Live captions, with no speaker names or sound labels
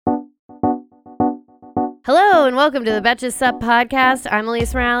Hello and welcome to the Betches Sup podcast. I'm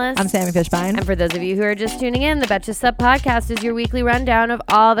Elise Morales. I'm Sammy Fishbein. And for those of you who are just tuning in, the Betches Sup podcast is your weekly rundown of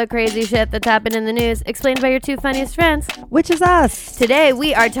all the crazy shit that's happened in the news, explained by your two funniest friends, which is us. Today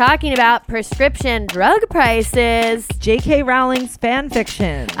we are talking about prescription drug prices, J.K. Rowling's fan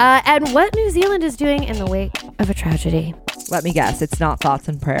fiction, and what New Zealand is doing in the wake of a tragedy. Let me guess, it's not thoughts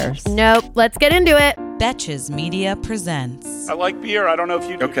and prayers. Nope. Let's get into it. Betches Media presents. I like beer. I don't know if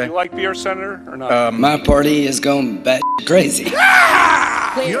you do. You like beer, Senator, or not? My party is going bat crazy.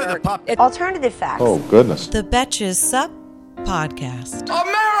 You're the pup. Alternative facts. Oh, goodness. The Betches Sup podcast.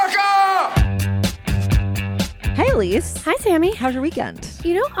 America! Hey, Elise. Hi, Sammy. How's your weekend?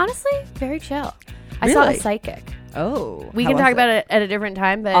 You know, honestly, very chill. I saw a Really? psychic. Oh. We can talk about it at a different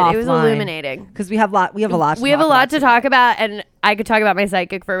time, but it was illuminating. Because we have a lot to talk about, and I could talk about my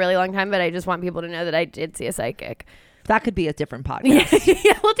psychic for a really long time, but I just want people to know that I did see a psychic. That could be a different podcast.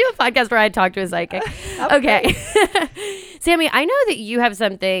 Yeah, we'll do a podcast where I talk to a psychic. Okay. Sammy, I know that you have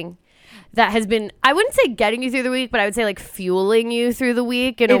something that has been, I wouldn't say getting you through the week, but I would say like fueling you through the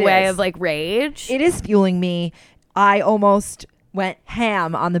week in a way of like rage. It is fueling me. I almost went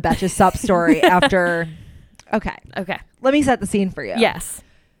ham on the Betches Sup story after... Okay. Let me set the scene for you. Yes.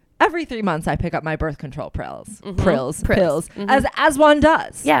 Every 3 months, I pick up my birth control pills, pills, Mm-hmm. as one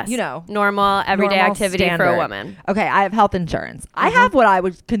does. Yes. You know, normal everyday activity standard. for a woman. Okay, I have health insurance. I have what I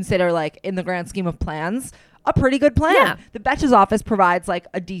would consider, like, in the grand scheme of plans, a pretty good plan. Yeah. The Betches office provides like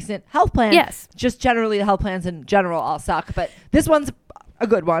a decent health plan. Yes. Just generally, the health plans in general all suck, but this one's a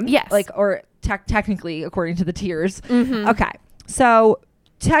good one. Yes. Like, or technically according to the tiers. Mm-hmm. Okay, so.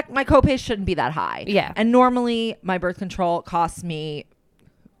 My copay shouldn't be that high. Yeah. And normally my birth control costs me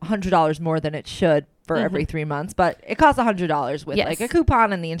 $100 more than it should for every 3 months, but it costs $100 with like a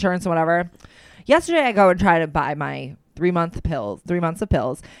coupon and the insurance and whatever. Yesterday I go and try to buy my 3 months of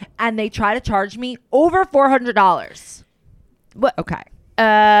pills, and they try to charge me over $400. What? Okay.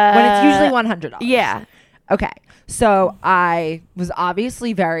 When it's usually $100. Yeah. Okay. So I was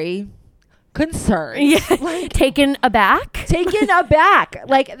obviously very concerned. Yeah. Like, taken aback.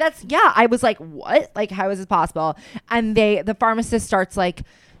 Like, I was like, what? Like, how is this possible? And the pharmacist starts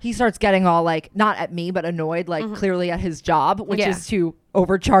getting all like, not at me, but annoyed, like clearly at his job, which is to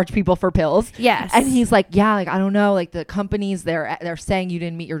overcharge people for pills. Yes. And he's like, yeah, like, I don't know, like the companies, they're saying you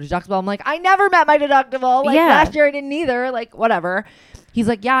didn't meet your deductible. I'm like, I never met my deductible. Like last year I didn't either. Like, whatever. He's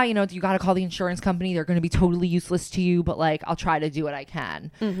like, yeah, you know, you got to call the insurance company. They're going to be totally useless to you, but like, I'll try to do what I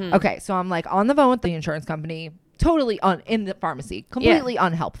can. Okay. So I'm like on the phone with the insurance company, totally in the pharmacy, completely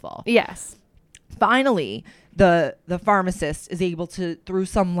unhelpful. Yes. Finally, the pharmacist is able to, through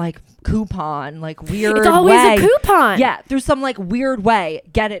some like coupon, like weird It's always way, a coupon. Yeah, through some like weird way,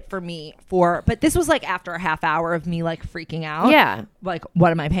 get it for me but this was like after a half hour of me like freaking out. Yeah. Like,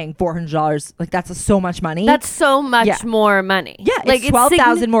 what am I paying? $400? Like, that's so much money. That's so much more money. Yeah, like it's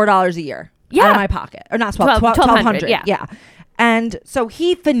 $12,000 more dollars a year out of my pocket. Or not $1,200. Yeah. And so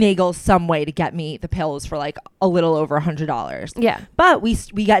he finagles some way to get me the pills for like a little over $100. Yeah. But we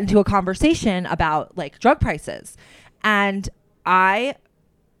got into a conversation about like drug prices. And I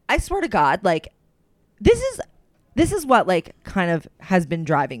swear to God, like this is what like kind of has been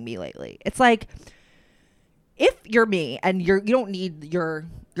driving me lately. It's like, if you're me and you don't need your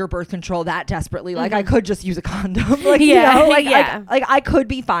birth control that desperately, like I could just use a condom. Like, you know, like I could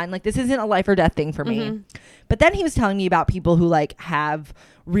be fine. Like, this isn't a life or death thing for me. But then he was telling me about people who like have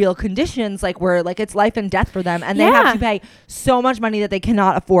real conditions, like where like it's life and death for them, and they have to pay so much money that they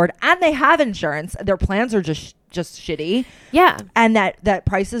cannot afford, and they have insurance. Their plans are just shitty. Yeah. And that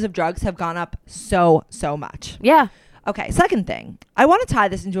prices of drugs have gone up so much. Yeah. Okay, second thing. I want to tie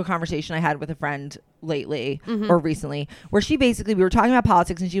this into a conversation I had with a friend lately or recently, where we were talking about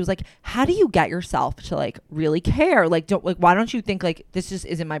politics, and she was like, how do you get yourself to like really care? Like, why don't you think like this just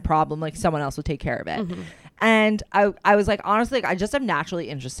isn't my problem? Like, someone else will take care of it. And I was like, honestly, like, I just am naturally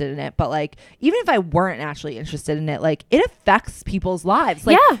interested in it. But like, even if I weren't naturally interested in it, like, it affects people's lives.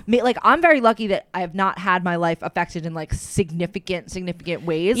 Like, like, I'm very lucky that I have not had my life affected in like significant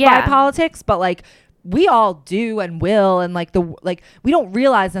ways by politics. But like, we all do and will, and like we don't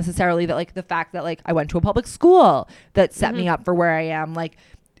realize necessarily that like the fact that like I went to a public school that set me up for where I am, like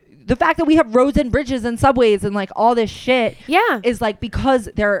the fact that we have roads and bridges and subways and like all this shit is like because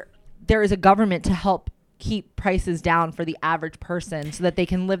there is a government to help keep prices down for the average person so that they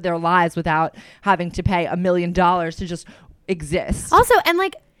can live their lives without having to pay $1 million to just exist. Also, and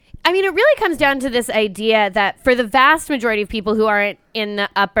like, I mean, it really comes down to this idea that for the vast majority of people who aren't in the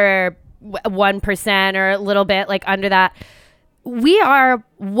upper 1% or a little bit like under that, we are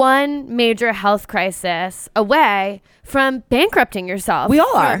one major health crisis away from bankrupting yourself. We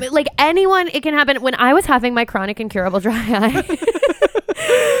all are. Like anyone, it can happen. When I was having my chronic incurable dry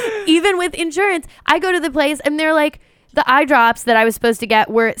eye, even with insurance, I go to the place and they're like, the eye drops that I was supposed to get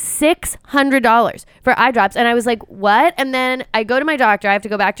were $600 for eye drops. And I was like, what? And then I go to my doctor. I have to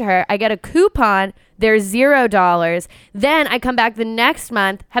go back to her. I get a coupon. They're $0. Then I come back the next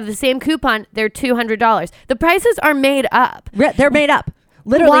month, have the same coupon. They're $200. The prices are made up. They're made up.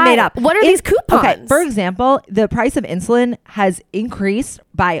 Literally Why? made up. What are these coupons? Okay, for example, the price of insulin has increased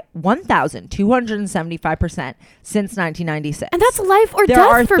by 1,275% since 1996. And that's life or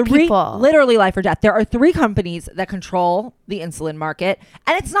death for people. Literally life or death. There are 3 companies that control the insulin market.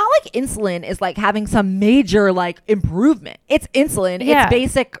 And it's not like insulin is like having some major like improvement. It's insulin. Yeah. It's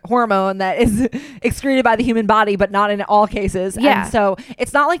basic hormone that is excreted by the human body, but not in all cases. Yeah. And so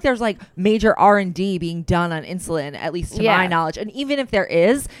it's not like there's like major R&D being done on insulin, at least to my knowledge. And even if there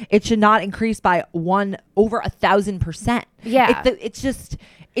is, it should not increase by over 1,000%. Yeah.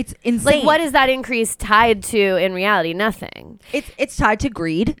 It's insane. Like, what is that increase tied to in reality? Nothing. It's tied to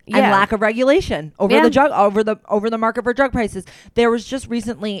greed and lack of regulation over the market for drug prices. There was just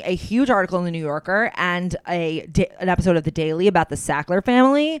recently a huge article in the New Yorker and an episode of The Daily about the Sackler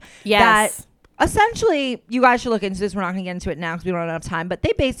family. Yes. That essentially, you guys should look into this. We're not going to get into it now because we don't have enough time. But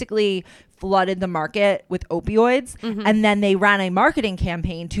they basically flooded the market with opioids, and then they ran a marketing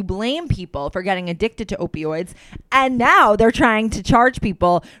campaign to blame people for getting addicted to opioids, and now they're trying to charge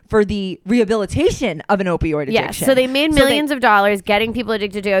people for the rehabilitation of an opioid addiction. Yeah, so they made millions of dollars getting people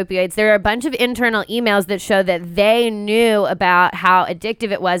addicted to opioids. There are a bunch of internal emails that show that they knew about how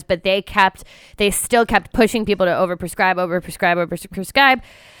addictive it was, but they still kept pushing people to overprescribe.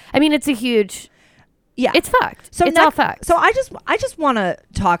 I mean, it's a huge... Yeah, it's fucked. So it's all fucked. So I just want to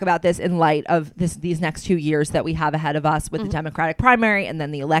talk about this in light of these next 2 years that we have ahead of us with the Democratic primary and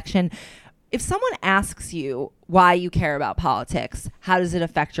then the election. If someone asks you why you care about politics, how does it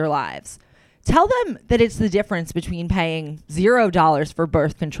affect your lives? Tell them that it's the difference between paying $0 for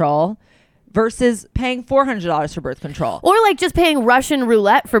birth control versus paying $400 for birth control. Or like just paying Russian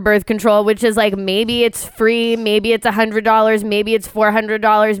roulette for birth control, which is like maybe it's free, maybe it's $100, maybe it's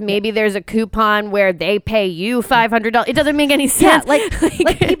 $400, maybe there's a coupon where they pay you $500. It doesn't make any sense. Yeah,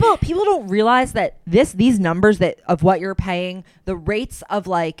 like people don't realize that these numbers of what you're paying, the rates of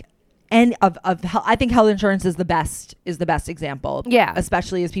like and I think health insurance is the best example. Yeah.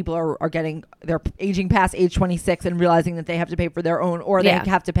 Especially as people they're aging past age 26 and realizing that they have to pay for their own, or they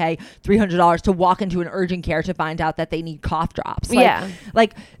have to pay $300 to walk into an urgent care to find out that they need cough drops.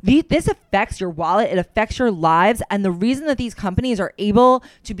 This affects your wallet. It affects your lives. And the reason that these companies are able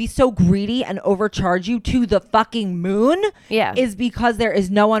to be so greedy and overcharge you to the fucking moon is because there is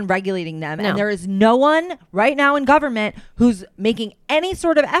no one regulating them. No. And there is no one right now in government who's making any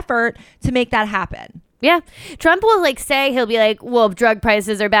sort of effort to make that happen. Yeah. Trump will he'll be like, well, drug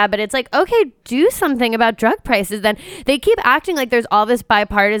prices are bad, but it's like, okay, do something about drug prices. Then they keep acting like there's all this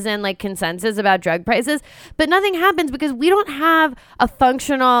bipartisan consensus about drug prices, but nothing happens because we don't have a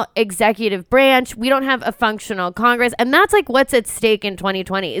functional executive branch. We don't have a functional Congress. And that's what's at stake in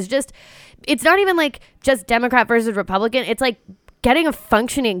 2020 is it's not even just Democrat versus Republican. It's getting a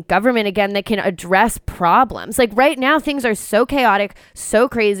functioning government again that can address problems. Right now, things are so chaotic, so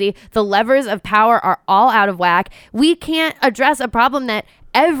crazy. The levers of power are all out of whack. We can't address a problem that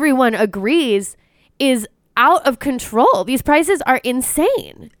everyone agrees is out of control. These prices are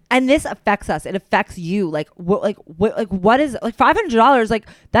insane. And this affects us. It affects you. What is $500?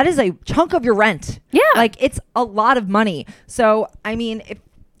 That is a chunk of your rent. Yeah. It's a lot of money. So, I mean,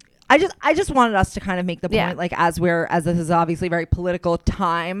 I just wanted us to kind of make the point, as this is obviously a very political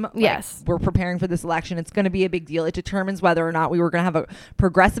time. Yes. We're preparing for this election. It's going to be a big deal. It determines whether or not we were going to have a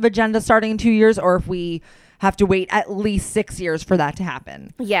progressive agenda starting in 2 years, or if we have to wait at least 6 years for that to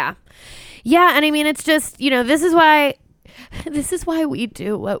happen. Yeah. Yeah. And I mean, it's just, this is why we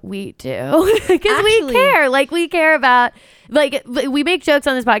do what we do. Because we care. We care about, we make jokes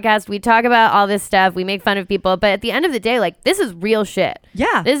on this podcast. We talk about all this stuff. We make fun of people. But at the end of the day, this is real shit.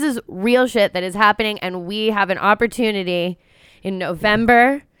 Yeah. This is real shit that is happening. And we have an opportunity in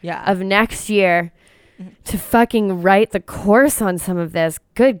November of next year to fucking write the course on some of this.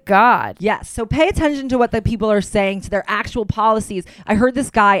 Good God. Yes. So pay attention to what the people are saying, to their actual policies. I heard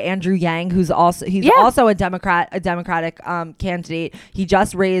this guy, Andrew Yang, who's also a Democratic candidate. He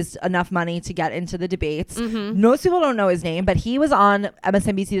just raised enough money to get into the debates. Mm-hmm. Most people don't know his name, but he was on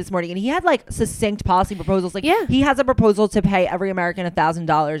MSNBC this morning and he had succinct policy proposals. He has a proposal to pay every American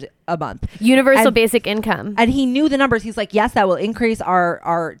 $1,000 a month. Universal basic income. And he knew the numbers. He's like, yes, that will increase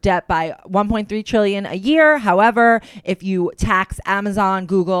our debt by 1.3 trillion a year. However, if you tax Amazon,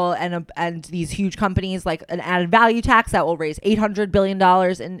 Google, and these huge companies like an added value tax, that will raise $800 billion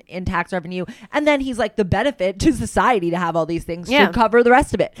in tax revenue. And then he's like, the benefit to society to have all these things should cover the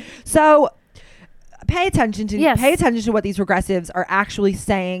rest of it. So pay attention to what these progressives are actually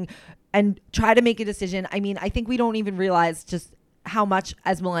saying and try to make a decision. I mean, I think we don't even realize just how much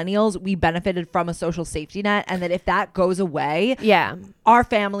as millennials we benefited from a social safety net, and that if that goes away, our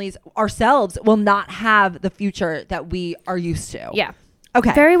families, ourselves, will not have the future that we are used to. Yeah.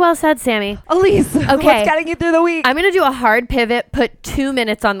 Okay. Very well said, Sammy. Elise, what's getting you through the week? I'm going to do a hard pivot, put 2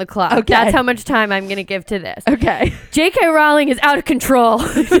 minutes on the clock. Okay. That's how much time I'm going to give to this. Okay. J.K. Rowling is out of control.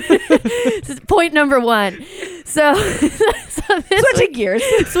 This is point number 1. So switching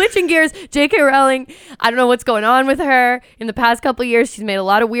gears. J.K. Rowling, I don't know what's going on with her. In the past couple of years, she's made a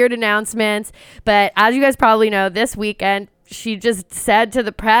lot of weird announcements. But as you guys probably know, this weekend, she just said to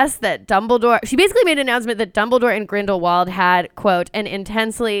the press that she basically made an announcement that Dumbledore and Grindelwald had, quote, an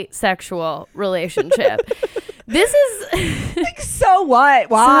intensely sexual relationship. This is... like, so what?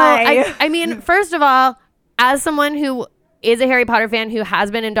 Why? So, I mean, first of all, as someone who is a Harry Potter fan who has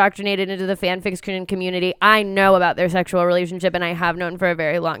been indoctrinated into the fan fiction community, I know about their sexual relationship, and I have known for a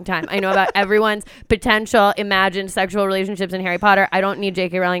very long time. I know about everyone's potential imagined sexual relationships in Harry Potter. I don't need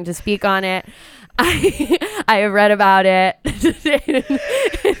J.K. Rowling to speak on it. I have read about it.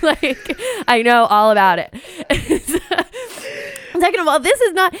 Like, I know all about it. Second of all, this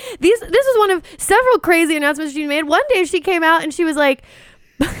is one of several crazy announcements she made. One day she came out and she was like,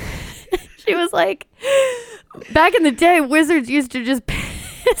 back in the day, wizards used to just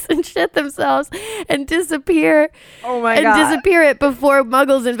piss and shit themselves and disappear. Oh my God. And disappear it before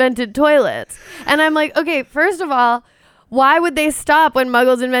Muggles invented toilets. And I'm like, okay, first of all, why would they stop when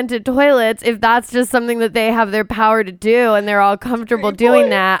Muggles invented toilets if that's just something that they have their power to do and they're all comfortable doing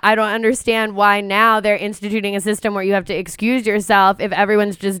that? I don't understand why now they're instituting a system where you have to excuse yourself if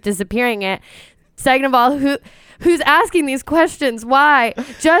everyone's just disappearing it. Second of all, who's asking these questions? Why?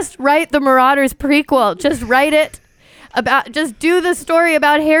 Just write the Marauders prequel. Just write it. Just do the story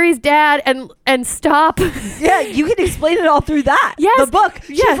about Harry's dad and stop. Yeah, you can explain it all through that. Yes. The book.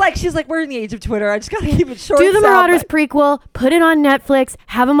 She's like, we're in the age of Twitter. I just gotta keep it short. Do the Marauders prequel, put it on Netflix,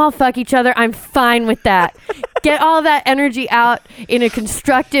 have them all fuck each other. I'm fine with that. Get all that energy out in a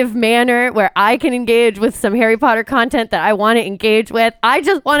constructive manner where I can engage with some Harry Potter content that I want to engage with. I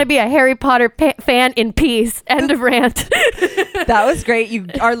just want to be a Harry Potter fan in peace. End of rant. That was great. You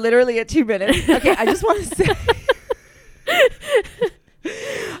are literally at 2 minutes. Okay, I just want to say...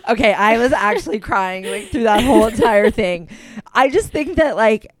 Okay, I was actually crying like through that whole entire thing. I just think that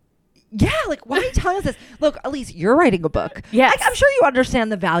why are you telling us this? Look, Elise, you're writing a book. Yes. I'm sure you understand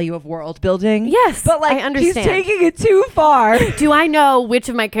the value of world building. Yes, but I understand. He's taking it too far. Do I know which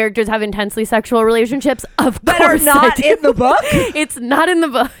of my characters have intensely sexual relationships? Of that course are not in the book? It's not in the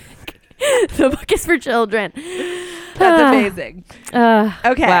book. The book is for children. That's amazing.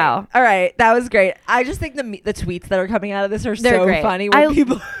 Okay. Wow. All right. That was great. I just think the tweets that are coming out of this are They're so great. funny when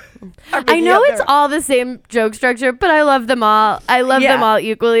people... I know it's all the same joke structure, but I love them all. I love them all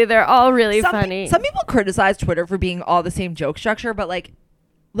equally. They're all really funny. Some people criticize Twitter for being all the same joke structure, but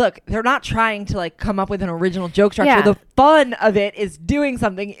look, they're not trying to come up with an original joke structure. Yeah. The fun of it is doing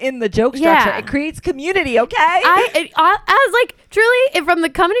something in the joke structure. Yeah. It creates community, okay? Truly,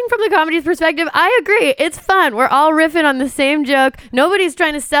 coming from the comedy's perspective, I agree. It's fun. We're all riffing on the same joke. Nobody's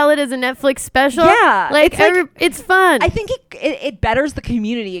trying to sell it as a Netflix special. Yeah. It's fun. I think it betters the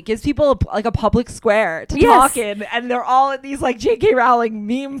community. It gives people a public square to talk in, and they're all in these J.K. Rowling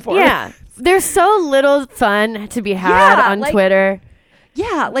meme forms. Yeah. There's so little fun to be had on Twitter.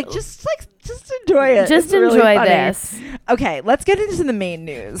 Yeah, just enjoy it. Just enjoy this. Okay, let's get into the main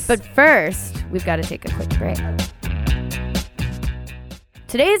news. But first, we've got to take a quick break.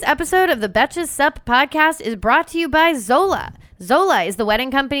 Today's episode of the Betches Sup podcast is brought to you by Zola. Zola is the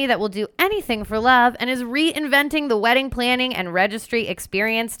wedding company that will do anything for love and is reinventing the wedding planning and registry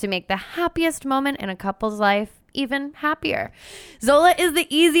experience to make the happiest moment in a couple's life even happier. Zola is the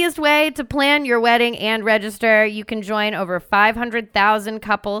easiest way to plan your wedding and register. You can join over 500,000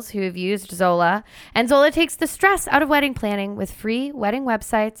 couples who have used Zola, and Zola takes the stress out of wedding planning with free wedding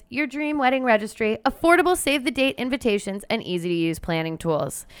websites, your dream wedding registry, affordable save-the-date invitations, and easy-to-use planning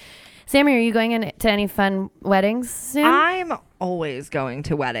tools. Sammy, are you going to any fun weddings soon? I'm always going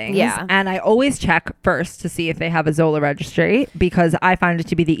to weddings. Yeah. And I always check first to see if they have a Zola registry because I find it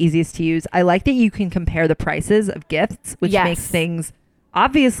to be the easiest to use. I like that you can compare the prices of gifts, which makes things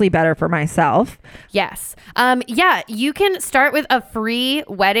obviously better for myself. Yes. Yeah, you can start with a free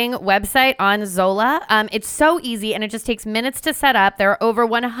wedding website on Zola. It's so easy and it just takes minutes to set up. There are over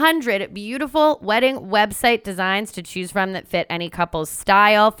 100 beautiful wedding website designs to choose from that fit any couple's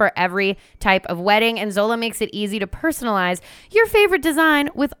style for every type of wedding. And Zola makes it easy to personalize your favorite design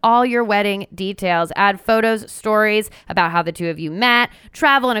with all your wedding details. Add photos, stories about how the two of you met,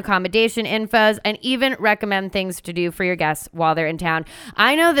 travel and accommodation infos, and even recommend things to do for your guests while they're in town.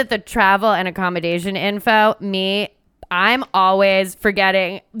 I know that the travel and accommodation info, I'm always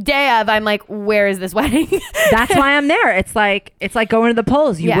forgetting. Day of, I'm like, where is this wedding? That's why I'm there. It's like going to the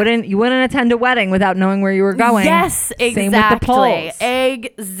polls. You wouldn't attend a wedding without knowing where you were going. Yes, exactly. Same with the polls.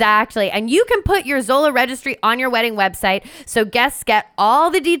 Exactly. And you can put your Zola registry on your wedding website so guests get all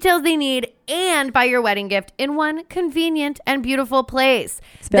the details they need and buy your wedding gift in one convenient and beautiful place.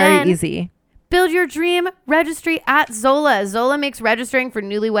 It's very easy. Build your dream registry at Zola. Zola makes registering for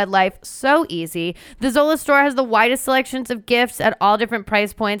newlywed life so easy. The Zola store has the widest selections of gifts at all different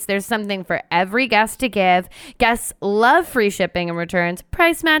price points. There's something for every guest to give. Guests love free shipping and returns,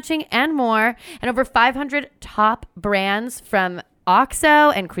 price matching, and more. And over 500 top brands from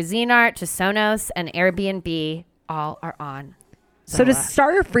OXO and Cuisinart to Sonos and Airbnb all are on So to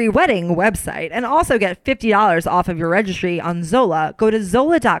start your free wedding website and also get $50 off of your registry on Zola, go to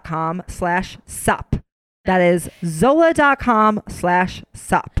zola.com/sup. That is zola.com/sup.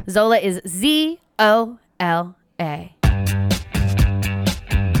 Zola is ZOLA.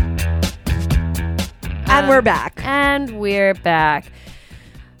 And we're back. And we're back.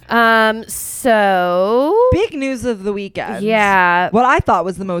 So big news of the weekend. Yeah. What I thought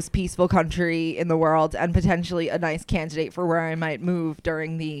was the most peaceful country in the world and potentially a nice candidate for where I might move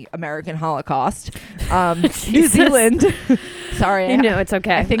during the American Holocaust. New Zealand. Sorry. No, it's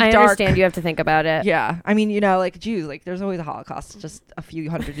okay. I understand you have to think about it. Yeah. I mean, like Jews, like there's always a Holocaust just a few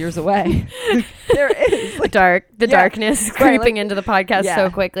hundred years away. There is. Like, the darkness creeping into the podcast so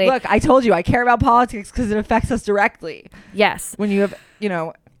quickly. Look, I told you I care about politics because it affects us directly. Yes. When you have,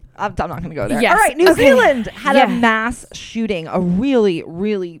 I'm not going to go there. Yes. All right. New Zealand had a mass shooting, a really,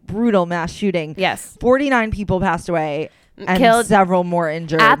 really brutal mass shooting. Yes. 49 people passed away and killed several more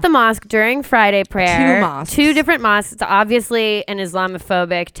injured. At the mosque during Friday prayer. 2 mosques. 2 different mosques. It's obviously an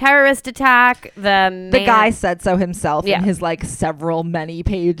Islamophobic terrorist attack. The guy said so himself in his many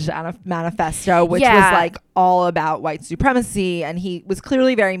page manifesto, which was all about white supremacy. And he was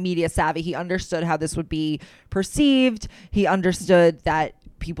clearly very media savvy. He understood how this would be perceived. He understood that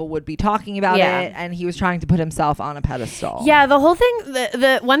people would be talking about it, and he was trying to put himself on a pedestal. Yeah, the whole thing,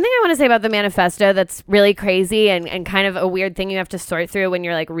 the one thing I want to say about the manifesto that's really crazy and kind of a weird thing you have to sort through when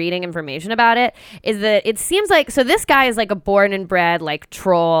you're reading information about it is that it seems so this guy is a born and bred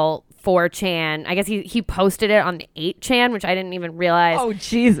troll 4chan. I guess he posted it on the 8chan, which I didn't even realize. Oh,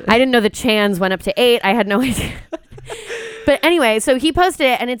 Jesus. I didn't know the chans went up to 8. I had no idea. But anyway, so he posted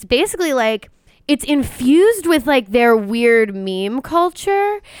it, and it's basically it's infused with their weird meme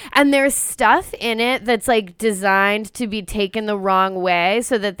culture, and there's stuff in it that's designed to be taken the wrong way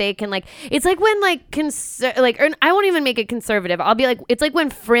so that they can it's when or I won't even make it conservative. I'll be it's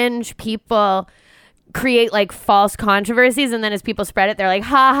when fringe people create false controversies, and then as people spread it, they're like,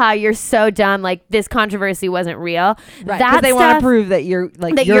 haha, you're so dumb, this controversy wasn't real. Right, because they want to prove that you're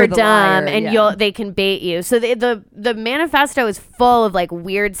you're dumb, and they can bait you. So the manifesto is full of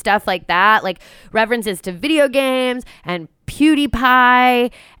weird stuff like that, references to video games and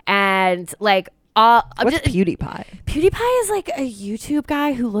PewDiePie and what's PewDiePie? PewDiePie is a YouTube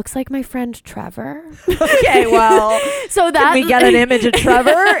guy who looks like my friend Trevor. Okay, well, so that can we get an image of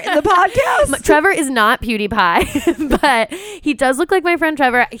Trevor in the podcast? Trevor is not PewDiePie, but he does look like my friend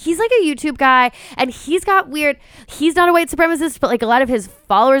Trevor. He's a YouTube guy, and he's not a white supremacist, but a lot of his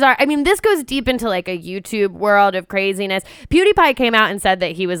followers are. I mean, this goes deep into a YouTube world of craziness. PewDiePie came out and said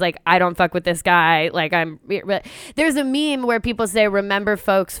that he was I don't fuck with this guy. There's a meme where people say, remember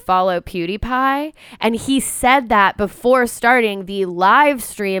folks, follow PewDiePie. And he said that before starting the live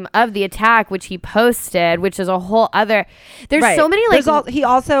stream of the attack, which he posted, which is a whole other. There's so many he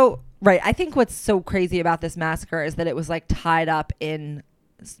also I think what's so crazy about this massacre is that it was tied up in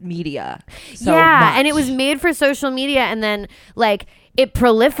media. So much. And it was made for social media, and then it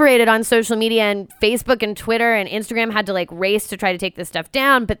proliferated on social media, and Facebook and Twitter and Instagram had to race to try to take this stuff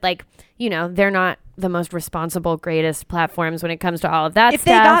down, but they're not the most responsible, greatest platforms when it comes to all of that stuff. If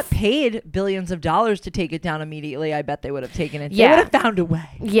they got paid billions of dollars to take it down immediately, I bet they would have taken it. Yeah. They would have found a way.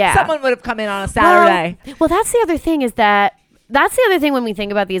 Yeah. Someone would have come in on a Saturday. Well, that's the other thing when we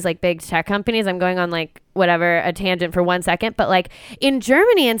think about these big tech companies. I'm going on whatever, a tangent for 1 second, but like in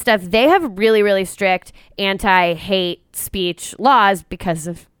Germany and stuff, they have really, really strict anti-hate speech laws because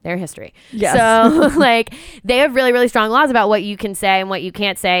of their history. Yes. So like they have really, really strong laws about what you can say and what you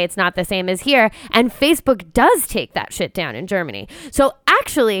can't say. It's not the same as here. And Facebook does take that shit down in Germany. So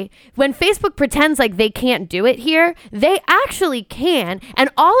actually, when Facebook pretends like they can't do it here, they actually can.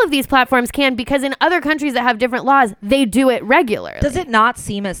 And all of these platforms can, because in other countries that have different laws, they do it regularly. Does it not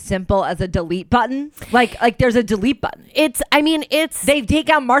seem as simple as a delete button? Like there's a delete button. They take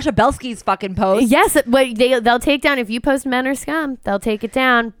down Marsha Belsky's fucking post. Yes, but they'll take down, if you post men are scum, they'll take it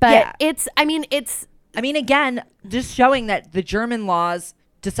down. But again, just showing that the German laws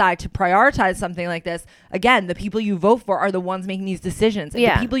decide to prioritize something like this. Again, the people you vote for are the ones making these decisions.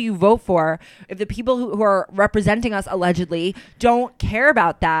 If the people you vote for, if the people who are representing us allegedly don't care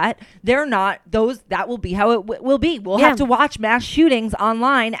about that, they're not those. That will be how it will be. We'll have to watch mass shootings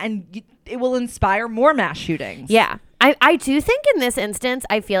online, and it will inspire more mass shootings. Yeah. I do think in this instance,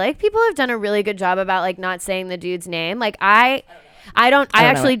 I feel like people have done a really good job about like not saying the dude's name. Like I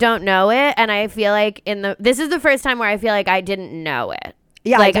actually don't know it, and I feel like this is the first time where I feel like I didn't know it.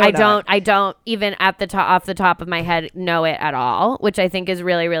 Yeah, like I don't even off the top of my head know it at all, which I think is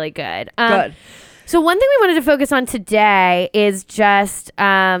really, really good. Good. So one thing we wanted to focus on today is just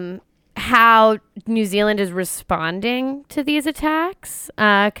how New Zealand is responding to these attacks,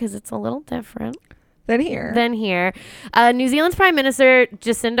 because it's a little different than here. New Zealand's Prime Minister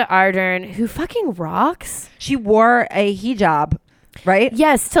Jacinda Ardern, who fucking rocks. She wore a hijab, right?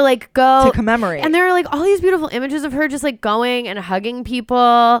 Yes, to like go to commemorate. And there are like all these beautiful images of her just like going and hugging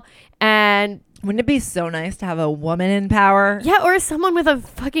people. And wouldn't it be so nice to have a woman in power? Yeah, or someone with a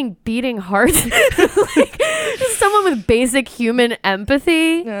fucking beating heart. Like just someone with basic human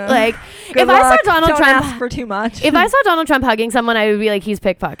empathy. Like if I saw Donald Trump ask for too much. If I saw Donald Trump hugging someone, I would be like, he's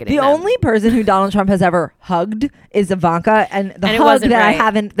pickpocketing The them. only person who Donald Trump has ever hugged is Ivanka, and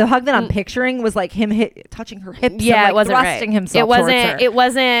the hug that I'm picturing was like him touching her hips. Yeah, and, it wasn't thrusting himself. It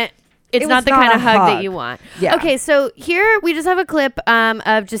wasn't. It's not the kind of hug that you want. Yeah. Okay, so here we just have a clip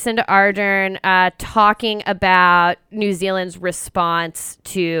of Jacinda Ardern talking about New Zealand's response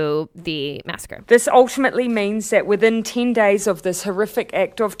to the massacre. This ultimately means that within 10 days of this horrific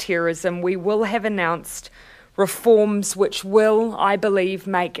act of terrorism, we will have announced reforms which will, I believe,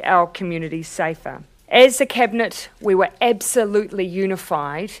 make our communities safer. As a cabinet, we were absolutely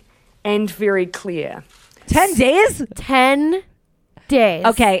unified and very clear. 10 days? 10 days.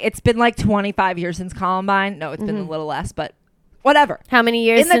 Okay, it's been like 25 years since Columbine. No, it's been a little less, but whatever. How many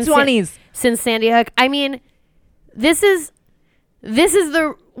years? In the 20s. Since Sandy Hook. I mean, this is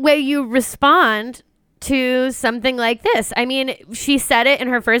the way you respond to something like this. I mean, she said it in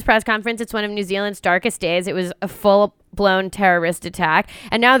her first press conference. It's one of New Zealand's darkest days. It was a full-blown terrorist attack.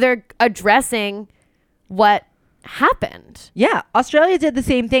 And now they're addressing what happened. Yeah, Australia did the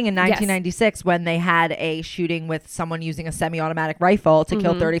same thing in 1996 when they had a shooting with someone using a semi-automatic rifle to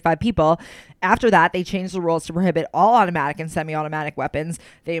kill 35 people. After that, they changed the rules to prohibit all automatic and semi-automatic weapons.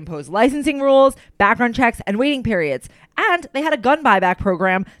 They imposed licensing rules, background checks, and waiting periods. And they had a gun buyback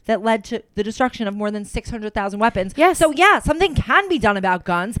program that led to the destruction of more than 600,000 weapons. Yes. So yeah, something can be done about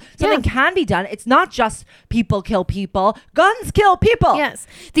guns. Something can be done. It's not just people kill people. Guns kill people. Yes.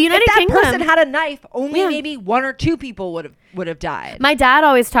 The United Kingdom. If that person had a knife, only maybe 1 or 2 people would have died. My dad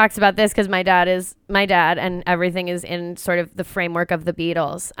always talks about this because my dad and everything is in sort of the framework of the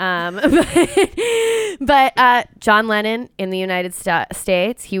Beatles. But John Lennon in the United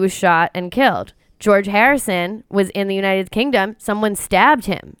States, he was shot and killed. George Harrison was in the United Kingdom. Someone stabbed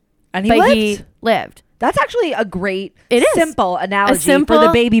him. And he lived. That's actually a great, simple It's analogy for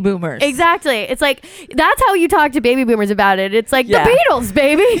the baby boomers. Exactly. It's like, that's how you talk to baby boomers about it. It's like, the Beatles,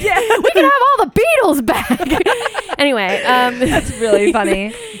 baby. Yeah. We can have all the Beatles back. Anyway. That's really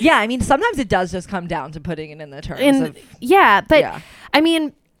funny. Yeah, I mean, sometimes it does just come down to putting it in the terms of... Yeah, but, I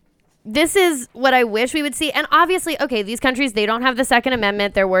mean... This is what I wish we would see. And obviously, okay, these countries, they don't have the Second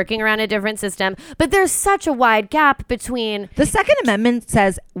Amendment. They're working around a different system. But there's such a wide gap between... The Second Amendment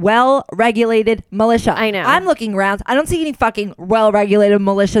says well-regulated militia. I know. I'm looking around. I don't see any fucking well-regulated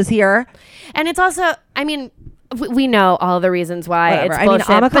militias here. And it's also, I mean... We know all the reasons why. Whatever. It's bullshit.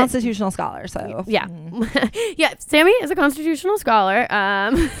 I'm a constitutional scholar, so... Yeah. Yeah, Sammy is a constitutional scholar.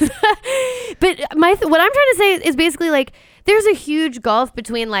 But what I'm trying to say is basically like... There's a huge gulf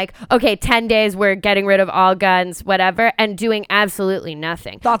between like, okay, 10 days we're getting rid of all guns, whatever, and doing absolutely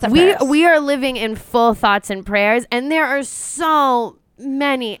nothing. Thoughts and prayers. We are living in full thoughts and prayers, and there are so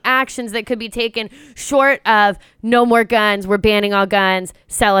many actions that could be taken short of no more guns, we're banning all guns,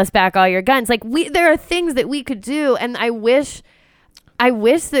 sell us back all your guns. Like there are things that we could do, and I wish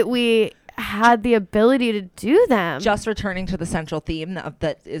that we had the ability to do them. Just returning to the central theme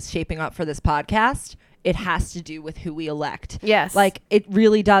that is shaping up for this podcast, it has to do with who we elect. Yes. Like, it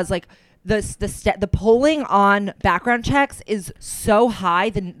really does. Like, the polling on background checks is so high.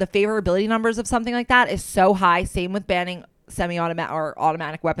 The favorability numbers of something like that is so high. Same with banning semi-automatic or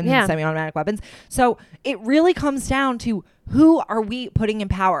automatic weapons and semi-automatic weapons. So it really comes down to, who are we putting in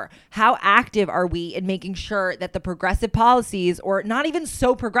power? How active are we in making sure that the progressive policies, or not even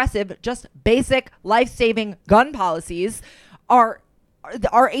so progressive, just basic life-saving gun policies are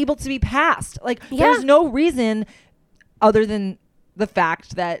able to be passed? Like, there's no reason other than the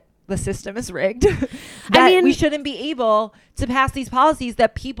fact that the system is rigged that we shouldn't be able to pass these policies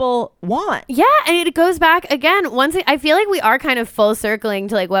that people want. Yeah, and it goes back again. I feel like we are kind of full circling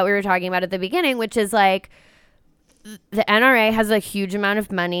to like what we were talking about at the beginning, which is like the NRA has a huge amount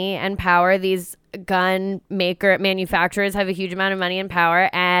of money and power. These gun manufacturers have a huge amount of money and power,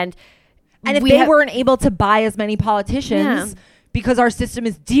 and if they weren't able to buy as many politicians because our system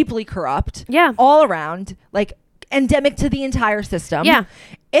is deeply corrupt, all around, like endemic to the entire system. Yeah.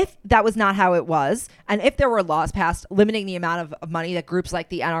 If that was not how it was, and if there were laws passed limiting the amount of money that groups like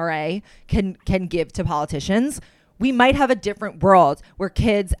the NRA can give to politicians, we might have a different world where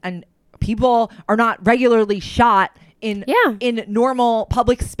kids and people are not regularly shot in normal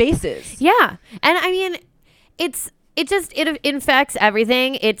public spaces. Yeah. And I mean, it infects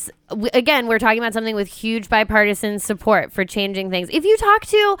everything. Again, we're talking about something with huge bipartisan support for changing things. If you talk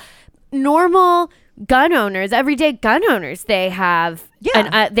to normal gun owners, everyday gun owners, they have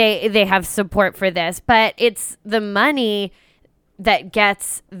they have support for this, but it's the money that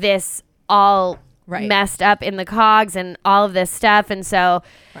gets this all messed up in the cogs and all of this stuff. And so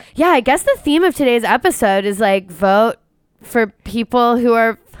I guess the theme of today's episode is like, vote for people who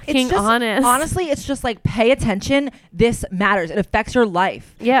are honest. Honestly, it's just like, pay attention. This matters. It affects your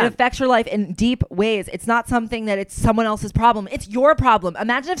life. Yeah. It affects your life in deep ways. It's not something that it's someone else's problem. It's your problem.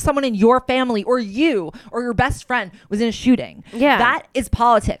 Imagine if someone in your family or you or your best friend was in a shooting. Yeah. That is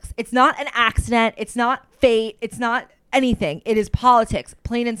politics. It's not an accident. It's not fate. It's not anything. It is politics,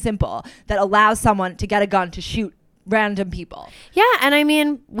 plain and simple, that allows someone to get a gun to shoot random people. Yeah. And I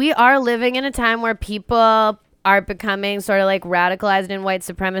mean, we are living in a time where people are becoming sort of like radicalized in white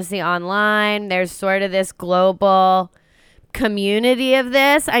supremacy online. There's sort of this global community of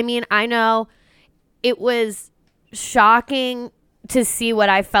this. I mean, I know it was shocking to see what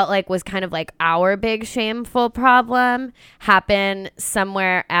I felt like was kind of like our big shameful problem happen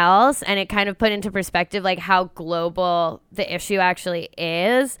somewhere else. And it kind of put into perspective like how global the issue actually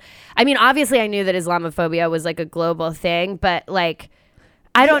is. I mean, obviously I knew that Islamophobia was like a global thing, but like,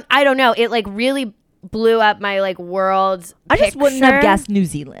 I don't know. It like really blew up my like world I just picture. wouldn't have guessed New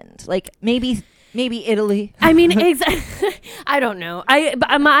Zealand. Like maybe Italy. I mean, I don't know.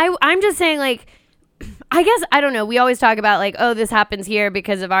 I'm just saying, like, I guess, I don't know. We always talk about like, oh, this happens here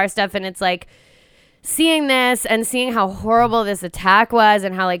because of our stuff. And it's like seeing this and seeing how horrible this attack was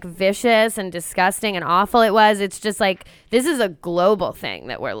and how like vicious and disgusting and awful it was. It's just like, this is a global thing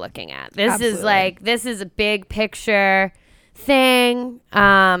that we're looking at. This Absolutely. is like, this is a big picture thing.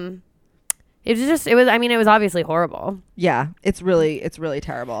 It was obviously horrible. Yeah, it's really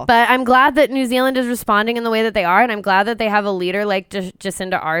terrible. But I'm glad that New Zealand is responding in the way that they are. And I'm glad that they have a leader like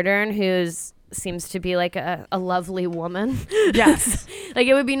Jacinda Ardern, who seems to be like a lovely woman. Yes. Like,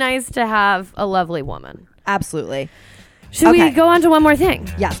 it would be nice to have a lovely woman. Absolutely. Should we go on to one more thing?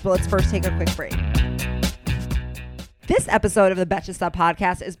 Yes, but let's first take a quick break. This episode of the Betcha Stuff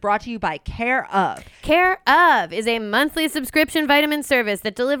podcast is brought to you by Care Of. Care Of is a monthly subscription vitamin service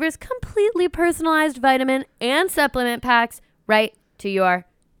that delivers completely personalized vitamin and supplement packs right to your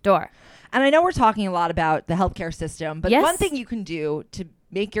door. And I know we're talking a lot about the healthcare system, but Yes. one thing you can do to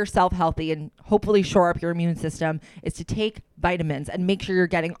make yourself healthy and hopefully shore up your immune system is to take vitamins and make sure you're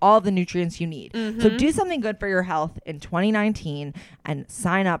getting all the nutrients you need. Mm-hmm. So do something good for your health in 2019 and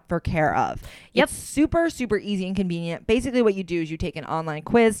sign up for Care Of. Yep. It's super, super easy and convenient. Basically what you do is you take an online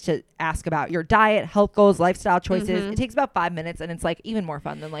quiz to ask about your diet, health goals, lifestyle choices. Mm-hmm. It takes about 5 minutes and it's like even more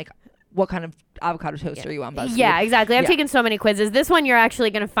fun than like, what kind of avocado toast are you on BuzzFeed? Yeah, exactly. I've taken so many quizzes. This one, you're actually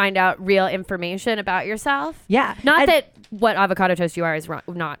going to find out real information about yourself. Yeah. Not that what avocado toast you are is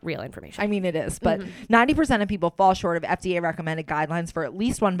not real information. I mean, it is, but 90% of people fall short of FDA recommended guidelines for at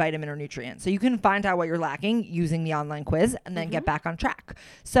least one vitamin or nutrient. So you can find out what you're lacking using the online quiz and then get back on track.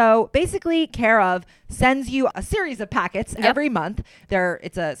 So basically, Care Of sends you a series of packets every month.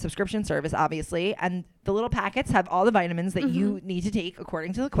 It's a subscription service, obviously, and The little packets have all the vitamins that you need to take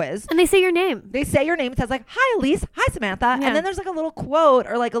according to the quiz. And they say your name. They say your name. It says like, hi, Elise. Hi, Samantha. Yeah. And then there's like a little quote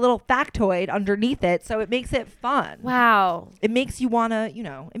or like a little factoid underneath it. So it makes it fun. Wow. It makes you want to,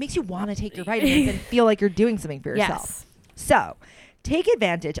 it makes you want to take your vitamins and feel like you're doing something for yourself. Yes. So take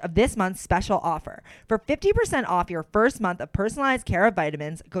advantage of this month's special offer. For 50% off your first month of personalized care of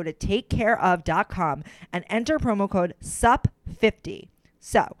vitamins, go to takecareof.com and enter promo code SUP50.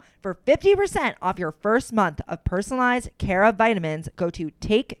 So, for 50% off your first month of personalized care of vitamins, go to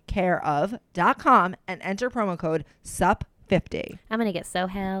takecareof.com and enter promo code SUP50. I'm going to get so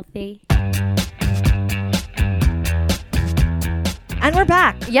healthy. And we're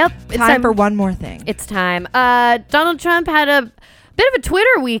back. Yep. It's time for one more thing. It's time. Donald Trump had a bit of a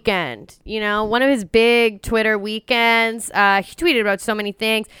Twitter weekend. One of his big Twitter weekends. He tweeted about so many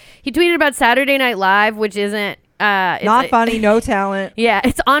things. He tweeted about Saturday Night Live, which isn't not funny, no talent. Yeah,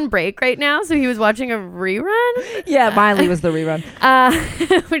 it's on break right now, so he was watching a rerun. Yeah, Miley was the rerun.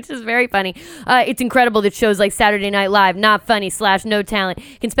 Which is very funny. It's incredible that shows like Saturday Night Live, not funny / no talent,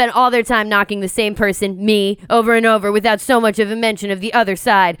 can spend all their time knocking the same person, me, over and over without so much of a mention of the other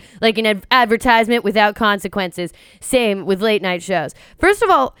side, like an advertisement without consequences. Same with late night shows. First of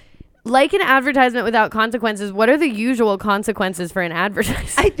all, like an advertisement without consequences, what are the usual consequences for an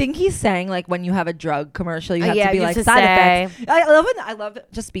advertisement? I think he's saying like when you have a drug commercial, you have to be like to side effects. I love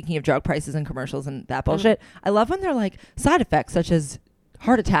just speaking of drug prices and commercials and that bullshit. I love when they're like side effects such as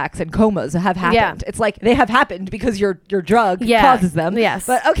heart attacks and comas have happened. Yeah. It's like they have happened because your drug causes them. Yes.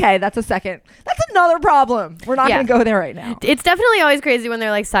 But okay, that's another problem. We're not going to go there right now. It's definitely always crazy when they're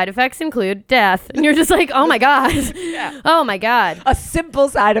like side effects include death. And you're just like, oh my God. Yeah. Oh my God. A simple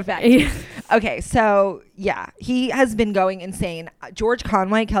side effect. Okay, so yeah, he has been going insane. George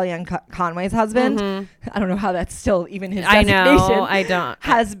Conway, Kellyanne Conway's husband, I don't know how that's still even his designation. I know, I don't.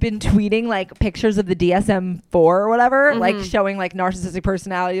 Has been tweeting like pictures of the DSM-4 or whatever, like showing like narcissistic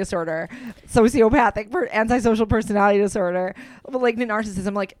personality disorder, sociopathic, antisocial personality disorder, like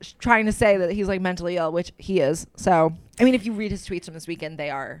narcissism, like trying to say that he's like mentally ill, which he is. So, I mean, if you read his tweets from this weekend,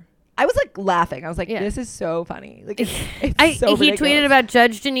 they are. I was like laughing. I was like, this is so funny. Like, it's so he ridiculous. tweeted about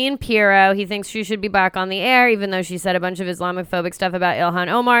Judge Jeanine Pirro. He thinks she should be back on the air, even though she said a bunch of Islamophobic stuff about Ilhan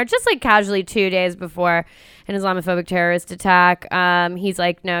Omar, just like casually 2 days before an Islamophobic terrorist attack. He's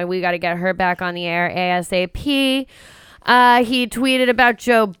like, no, we got to get her back on the air ASAP. He tweeted about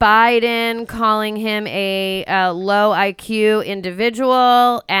Joe Biden, calling him a low IQ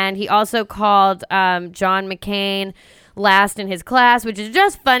individual. And he also called John McCain last in his class, which is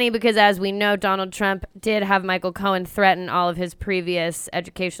just funny because, as we know, Donald Trump did have Michael Cohen threaten all of his previous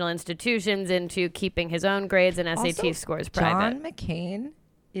educational institutions into keeping his own grades and SAT scores private. John McCain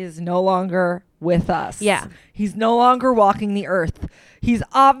is no longer with us. Yeah. He's no longer walking the earth. He's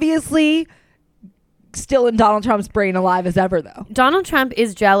obviously still in Donald Trump's brain, alive as ever, though. Donald Trump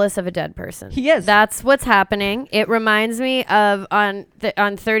is jealous of a dead person. He is. That's what's happening. It reminds me of on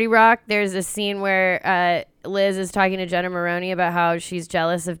 30 Rock, there's a scene where Liz is talking to Jenna Maroney about how she's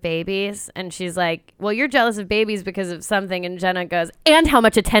jealous of babies, and she's like, well, you're jealous of babies because of something, and Jenna goes, and how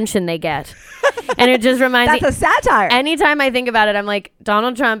much attention they get. And it just reminds me. That's a satire. Anytime I think about it, I'm like,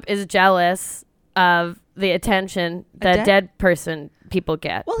 Donald Trump is jealous of the attention that dead person people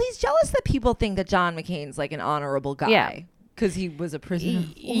get. Well, he's jealous that people think that John McCain's like an honorable guy because he was a prisoner.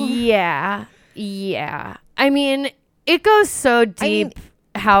 Yeah. I mean, it goes so deep.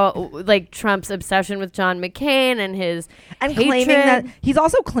 How like Trump's obsession with John McCain and his hatred. Claiming that he's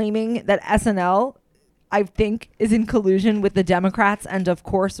also claiming that SNL, I think, is in collusion with the Democrats and of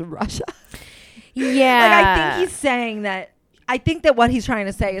course Russia. Yeah. Like I think he's saying that. I think that what he's trying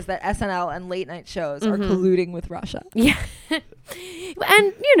to say is that SNL and late night shows are colluding with Russia. Yeah.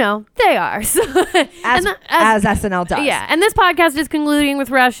 And, they are. So as SNL does. Yeah. And this podcast is colluding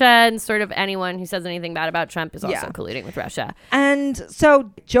with Russia, and sort of anyone who says anything bad about Trump is also colluding with Russia. And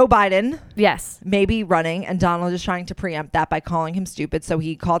so Joe Biden may be running, and Donald is trying to preempt that by calling him stupid. So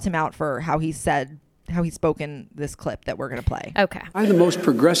he called him out for how he spoke in this clip that we're going to play. Okay. I have the most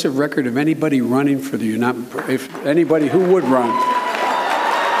progressive record of anybody running for the if anybody who would run.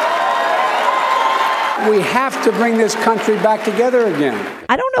 We have to bring this country back together again.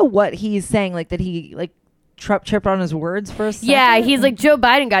 I don't know what he's saying, like that he like tripped on his words for a second. Yeah, he's like, Joe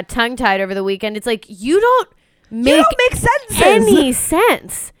Biden got tongue-tied over the weekend. It's like, you don't make any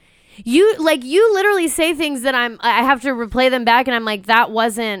sense. You literally say things that I have to replay them back, and I'm like, that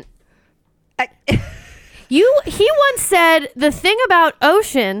wasn't. He once said the thing about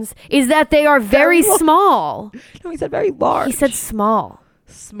oceans is that they are very small. No, he said very large. He said small.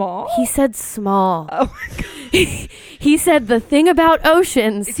 Small? He said small. Oh my God. He said the thing about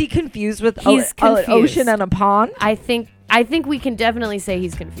oceans. Is he confused with He's confused. an ocean and a pond? I think we can definitely say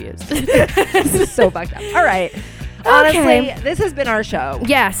he's confused. This is so fucked up. All right. Honestly, this has been our show.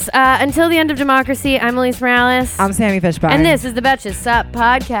 Yes. Until the end of democracy, I'm Elise Morales. I'm Sammy Fishbein. And this is the Betches Sup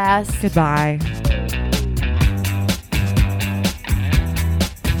podcast. Goodbye.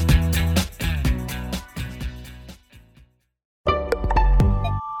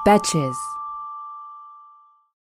 Betches.